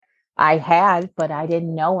I had, but I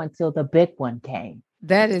didn't know until the big one came.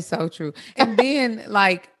 That is so true. And then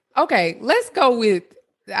like, okay, let's go with,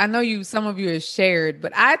 I know some of you have shared,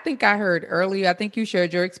 but I think I heard earlier, I think you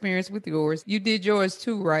shared your experience with yours. You did yours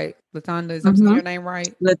too, right? Latanda, is I'm saying your name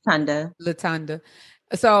right? Latanda. Latanda.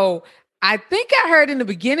 So I think I heard in the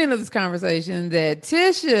beginning of this conversation that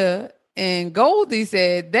Tisha and Goldie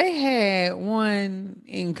said they had one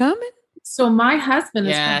in common. So my husband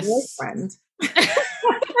is her boyfriend.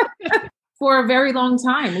 For a very long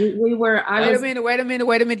time. We were. Wait a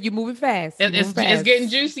minute. You're moving fast. It's getting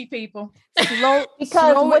juicy, people. Because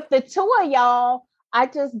with the two of y'all, I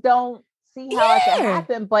just don't see how it could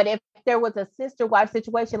happen. But if there was a sister-wife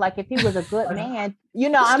situation, like if he was a good man,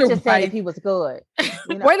 I'm just saying if he was good.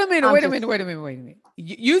 Wait a minute.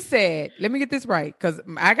 You said, let me get this right, because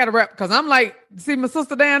I got to wrap, because I'm like, see my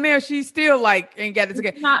sister down there, she's still like, ain't got it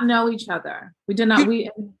together. We did not know each other. We did not. We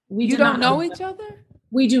you don't know each other?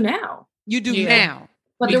 We do now. You do now.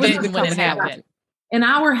 But there was when it happened. In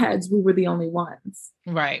our heads, we were the only ones.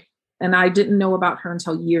 Right. And I didn't know about her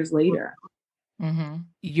until years later. Mm-hmm.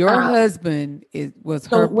 Your husband was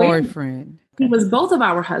her boyfriend. He was both of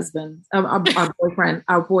our husbands, our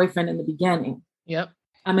boyfriend in the beginning. Yep.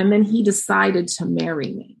 And then he decided to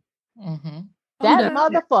marry me. Mm-hmm. That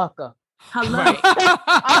motherfucker. Hello. Right.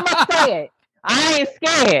 I'm going to say it. I ain't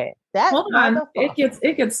scared. Hold on.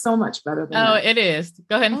 It gets so much better than that. It is.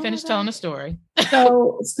 Go ahead and finish telling the story.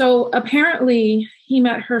 So apparently he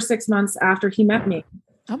met her 6 months after he met me.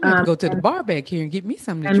 I'm going to go to the bar back here and get me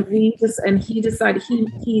something. And he decided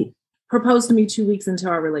he proposed to me 2 weeks into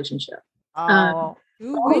our relationship. All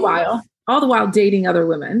the while dating other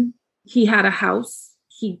women. He had a house.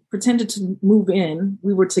 He pretended to move in.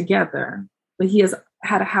 We were together, but he has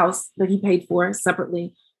had a house that he paid for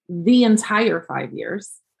separately the entire 5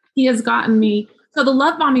 years. He has gotten me. So the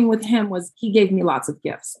love bombing with him was he gave me lots of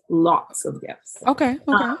gifts. Okay.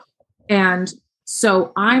 And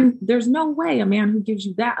so there's no way a man who gives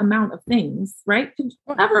you that amount of things, right, could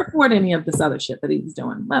ever afford any of this other shit that he was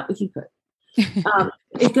doing. Well, he could.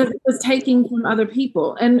 It was taking from other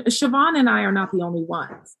people. And Siobhan and I are not the only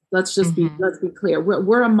ones. Let's be clear.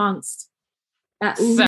 We're amongst at least